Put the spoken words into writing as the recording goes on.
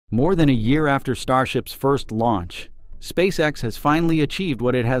More than a year after Starship's first launch, SpaceX has finally achieved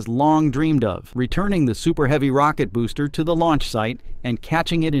what it has long dreamed of, returning the Super Heavy rocket booster to the launch site and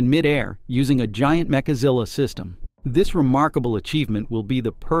catching it in mid-air using a giant Mechazilla system. This remarkable achievement will be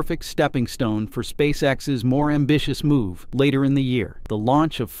the perfect stepping stone for SpaceX's more ambitious move later in the year, the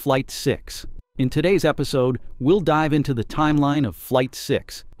launch of Flight 6. In today's episode, we'll dive into the timeline of Flight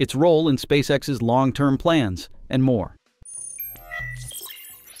 6, its role in SpaceX's long-term plans, and more.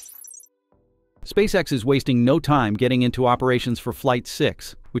 SpaceX is wasting no time getting into operations for Flight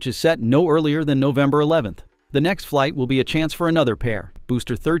 6, which is set no earlier than November 11th. The next flight will be a chance for another pair,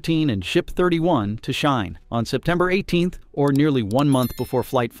 Booster 13 and Ship 31, to shine. On September 18th, or nearly 1 month before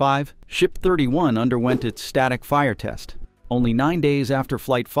Flight 5, Ship 31 underwent its static fire test. Only 9 days after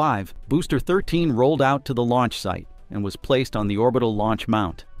Flight 5, Booster 13 rolled out to the launch site and was placed on the orbital launch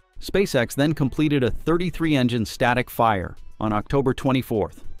mount. SpaceX then completed a 33-engine static fire on October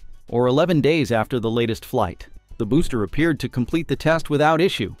 24th. Or 11 days after the latest flight. The booster appeared to complete the test without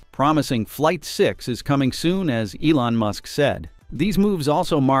issue, promising Flight 6 is coming soon, as Elon Musk said. These moves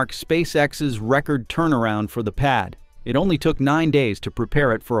also mark SpaceX's record turnaround for the pad. It only took 9 days to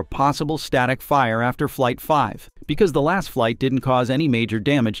prepare it for a possible static fire after Flight 5, because the last flight didn't cause any major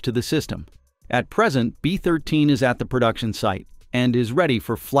damage to the system. At present, B-13 is at the production site and is ready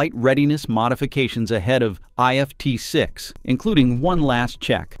for flight readiness modifications ahead of IFT-6, including one last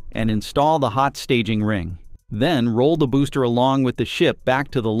check and install the hot staging ring. Then roll the booster along with the ship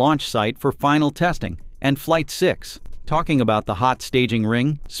back to the launch site for final testing and Flight 6. Talking about the hot staging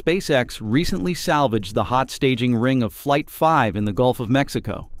ring, SpaceX recently salvaged the hot staging ring of Flight 5 in the Gulf of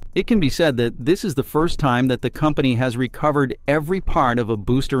Mexico. It can be said that this is the first time that the company has recovered every part of a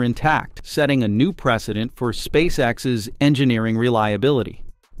booster intact, setting a new precedent for SpaceX's engineering reliability.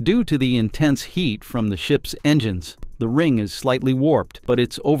 Due to the intense heat from the ship's engines, the ring is slightly warped, but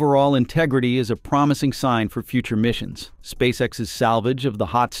its overall integrity is a promising sign for future missions. SpaceX's salvage of the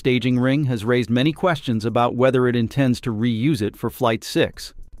hot staging ring has raised many questions about whether it intends to reuse it for Flight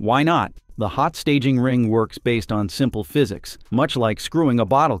 6. Why not? The hot staging ring works based on simple physics, much like screwing a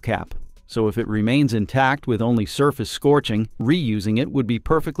bottle cap. So if it remains intact with only surface scorching, reusing it would be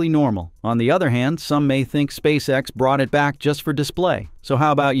perfectly normal. On the other hand, some may think SpaceX brought it back just for display. So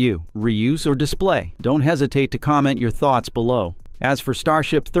how about you? Reuse or display? Don't hesitate to comment your thoughts below. As for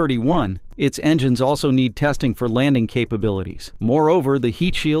Starship 31, its engines also need testing for landing capabilities. Moreover, the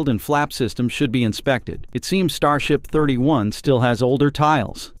heat shield and flap system should be inspected. It seems Starship 31 still has older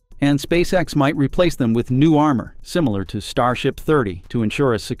tiles, and SpaceX might replace them with new armor, similar to Starship 30, to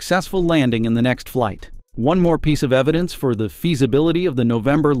ensure a successful landing in the next flight. One more piece of evidence for the feasibility of the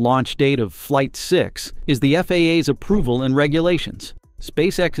November launch date of Flight 6 is the FAA's approval and regulations.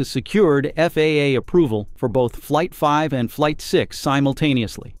 SpaceX has secured FAA approval for both Flight 5 and Flight 6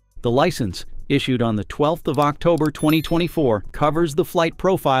 simultaneously. The license, issued on the 12th of October 2024, covers the flight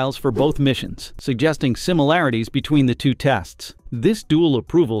profiles for both missions, suggesting similarities between the two tests. This dual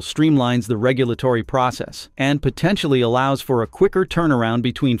approval streamlines the regulatory process and potentially allows for a quicker turnaround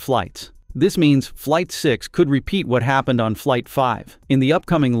between flights. This means Flight 6 could repeat what happened on Flight 5. In the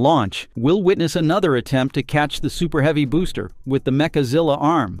upcoming launch, we'll witness another attempt to catch the Super Heavy booster with the Mechazilla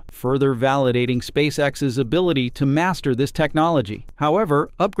arm, further validating SpaceX's ability to master this technology. However,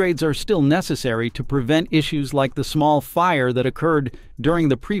 upgrades are still necessary to prevent issues like the small fire that occurred during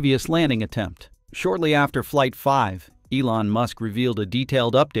the previous landing attempt. Shortly after Flight 5, Elon Musk revealed a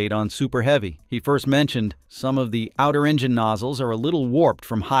detailed update on Super Heavy. He first mentioned some of the outer engine nozzles are a little warped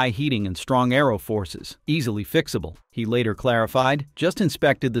from high heating and strong aero forces, easily fixable. He later clarified, just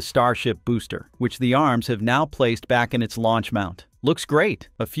inspected the Starship booster, which the arms have now placed back in its launch mount. Looks great.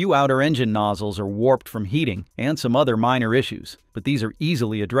 A few outer engine nozzles are warped from heating and some other minor issues, but these are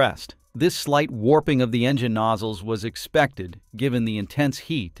easily addressed. This slight warping of the engine nozzles was expected, given the intense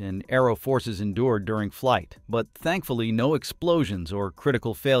heat and aero forces endured during flight, but thankfully no explosions or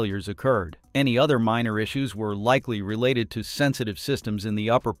critical failures occurred. Any other minor issues were likely related to sensitive systems in the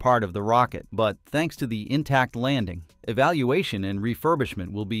upper part of the rocket, but thanks to the intact landing, evaluation and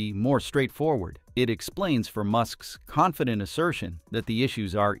refurbishment will be more straightforward. It explains for Musk's confident assertion that the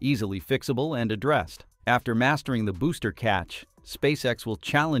issues are easily fixable and addressed. After mastering the booster catch, SpaceX will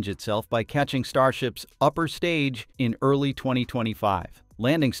challenge itself by catching Starship's upper stage in early 2025.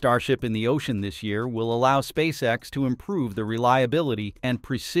 Landing Starship in the ocean this year will allow SpaceX to improve the reliability and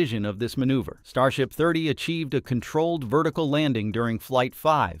precision of this maneuver. Starship 30 achieved a controlled vertical landing during Flight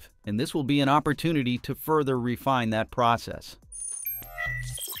 5, and this will be an opportunity to further refine that process.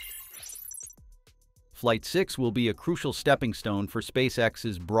 Flight 6 will be a crucial stepping stone for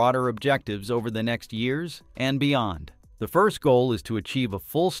SpaceX's broader objectives over the next years and beyond. The first goal is to achieve a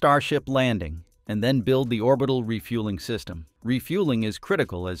full Starship landing and then build the orbital refueling system. Refueling is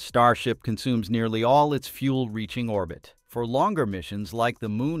critical as Starship consumes nearly all its fuel reaching orbit. For longer missions like the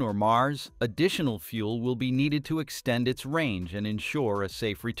Moon or Mars, additional fuel will be needed to extend its range and ensure a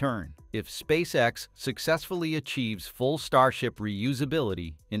safe return. If SpaceX successfully achieves full Starship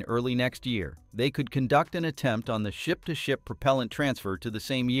reusability in early next year, they could conduct an attempt on the ship-to-ship propellant transfer to the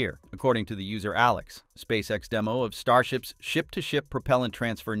same year, according to the user Alex. SpaceX demo of Starship's ship-to-ship propellant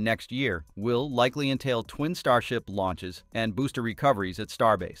transfer next year will likely entail twin Starship launches and booster recoveries at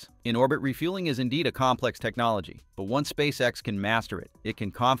Starbase. In-orbit refueling is indeed a complex technology, but once SpaceX can master it, it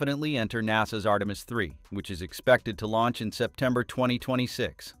can confidently enter NASA's Artemis 3, which is expected to launch in September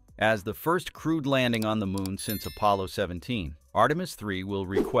 2026. As the first crewed landing on the Moon since Apollo 17, Artemis 3 will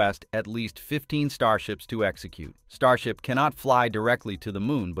request at least 15 Starships to execute. Starship cannot fly directly to the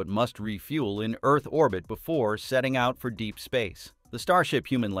Moon but must refuel in Earth orbit before setting out for deep space. The Starship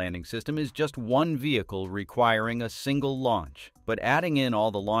human landing system is just one vehicle requiring a single launch, but adding in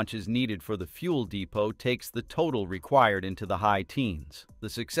all the launches needed for the fuel depot takes the total required into the high teens. The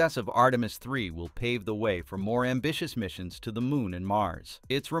success of Artemis 3 will pave the way for more ambitious missions to the Moon and Mars.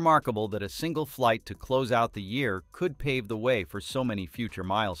 It's remarkable that a single flight to close out the year could pave the way for so many future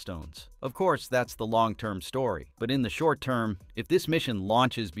milestones. Of course, that's the long-term story, but in the short term, if this mission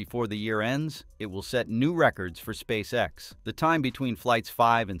launches before the year ends, it will set new records for SpaceX. The time between flights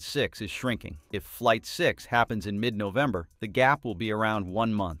 5 and 6 is shrinking. If Flight 6 happens in mid-November, the gap will be around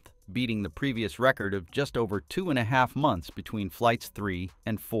 1 month, beating the previous record of just over 2.5 months between Flights 3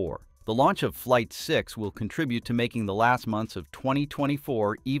 and 4. The launch of Flight 6 will contribute to making the last months of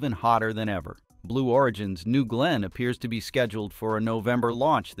 2024 even hotter than ever. Blue Origin's New Glenn appears to be scheduled for a November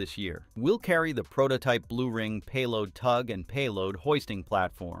launch this year. We'll carry the prototype Blue Ring payload tug and payload hoisting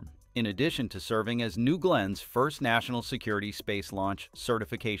platform, in addition to serving as New Glenn's first national security space launch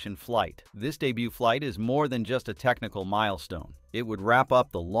certification flight. This debut flight is more than just a technical milestone. It would wrap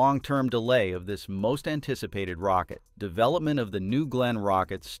up the long-term delay of this most anticipated rocket. Development of the New Glenn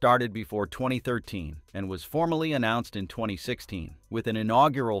rocket started before 2013 and was formally announced in 2016, with an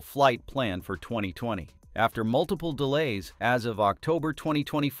inaugural flight planned for 2020. After multiple delays, as of October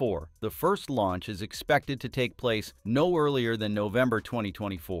 2024, the first launch is expected to take place no earlier than November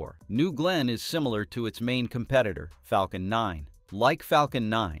 2024. New Glenn is similar to its main competitor, Falcon 9. Like Falcon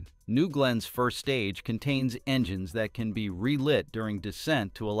 9, New Glenn's first stage contains engines that can be relit during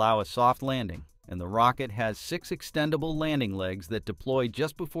descent to allow a soft landing, and the rocket has 6 extendable landing legs that deploy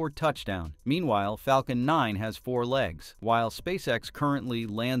just before touchdown. Meanwhile, Falcon 9 has 4 legs. While SpaceX currently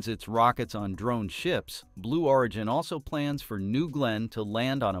lands its rockets on drone ships, Blue Origin also plans for New Glenn to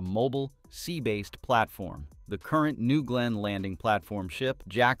land on a mobile, sea-based platform. The current New Glenn landing platform ship,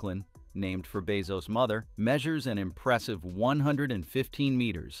 Jacqueline, named for Bezos' mother, measures an impressive 115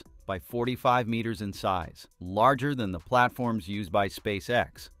 meters by 45 meters in size, larger than the platforms used by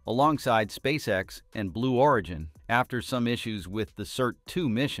SpaceX. Alongside SpaceX and Blue Origin, after some issues with the CERT-2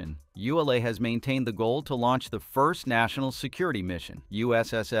 mission, ULA has maintained the goal to launch the first national security mission,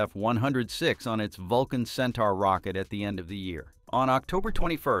 USSF-106, on its Vulcan Centaur rocket at the end of the year. On October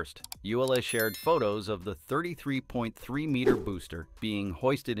 21st, ULA shared photos of the 33.3-meter booster being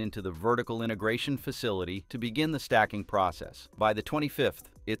hoisted into the vertical integration facility to begin the stacking process. By the 25th,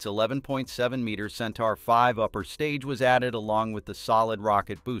 its 11.7-meter Centaur 5 upper stage was added along with the solid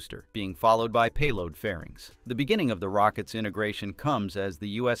rocket booster, being followed by payload fairings. The beginning of the rocket's integration comes as the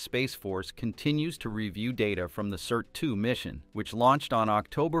U.S. Space Force continues to review data from the CERT-2 mission, which launched on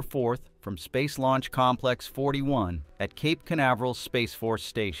October 4th from Space Launch Complex 41 at Cape Canaveral Space Force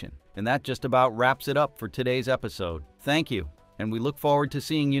Station. And that just about wraps it up for today's episode. Thank you, and we look forward to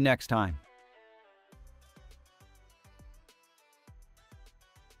seeing you next time.